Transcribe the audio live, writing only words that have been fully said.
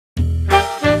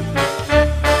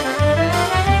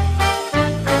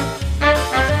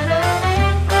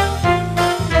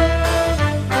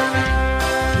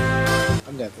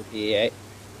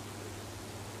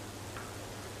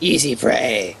Easy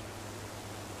prey.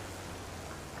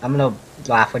 I'm gonna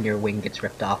laugh when your wing gets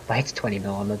ripped off by its 20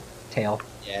 mil on the tail.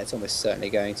 Yeah, it's almost certainly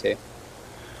going to.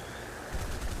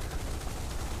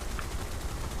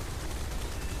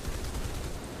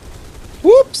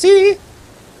 Whoopsie!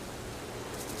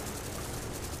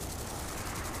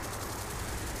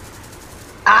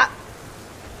 Ah!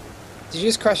 Did you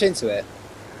just crash into it?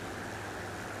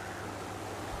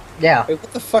 Yeah. Wait,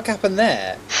 what the fuck happened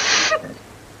there?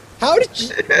 How did you...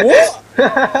 What?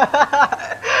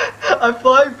 I'm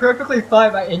flying perfectly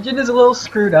fine. My engine is a little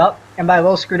screwed up, and by a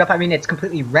little screwed up, I mean it's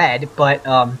completely red. But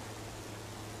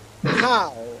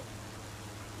How?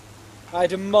 I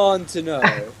demand to know.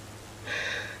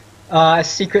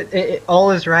 secret. All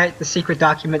is right. The secret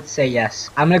documents say yes.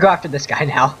 I'm gonna go after this guy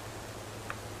now.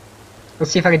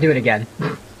 Let's see if I can do it again.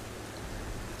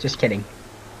 Just kidding.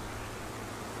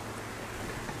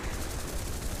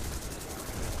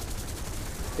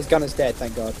 His gun is dead,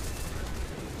 thank God.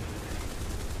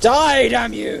 Die,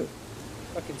 damn you!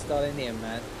 Fucking Stalinian,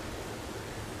 man.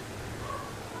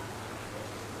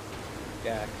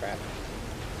 Yeah, crap.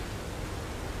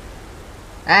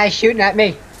 Ah, he's shooting at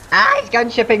me. Ah, he's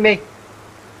gunshipping me.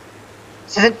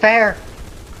 This isn't fair.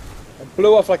 I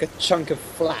blew off like a chunk of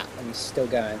flat and he's still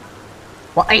going.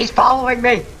 Well, he's following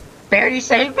me. Barely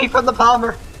saved me from the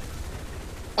bomber.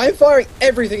 I'm firing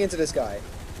everything into this guy.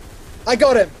 I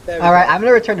got him! There we Alright, go. I'm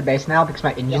gonna return to base now because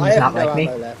my engine I does have not no like me.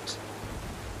 ammo left.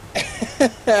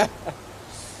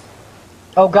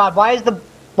 Oh god, why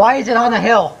is it on a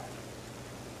hill?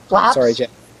 Flaps? Sorry, Jeff.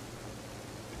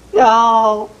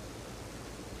 No!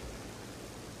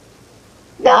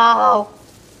 No!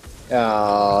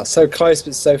 Ah, so close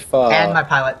but so far. And my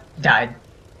pilot died.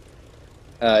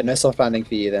 No soft landing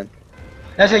for you then.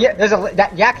 There's a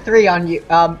that Yak 3 on you.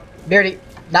 Beardy,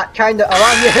 not trying to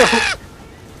alarm you.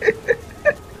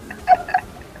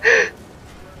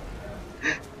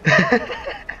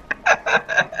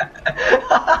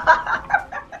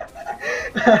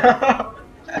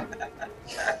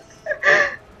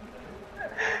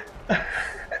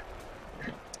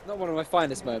 Not one of my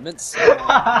finest moments.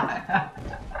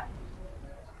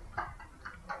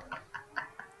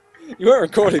 You weren't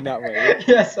recording that way.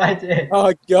 Yes, I did.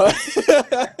 Oh god.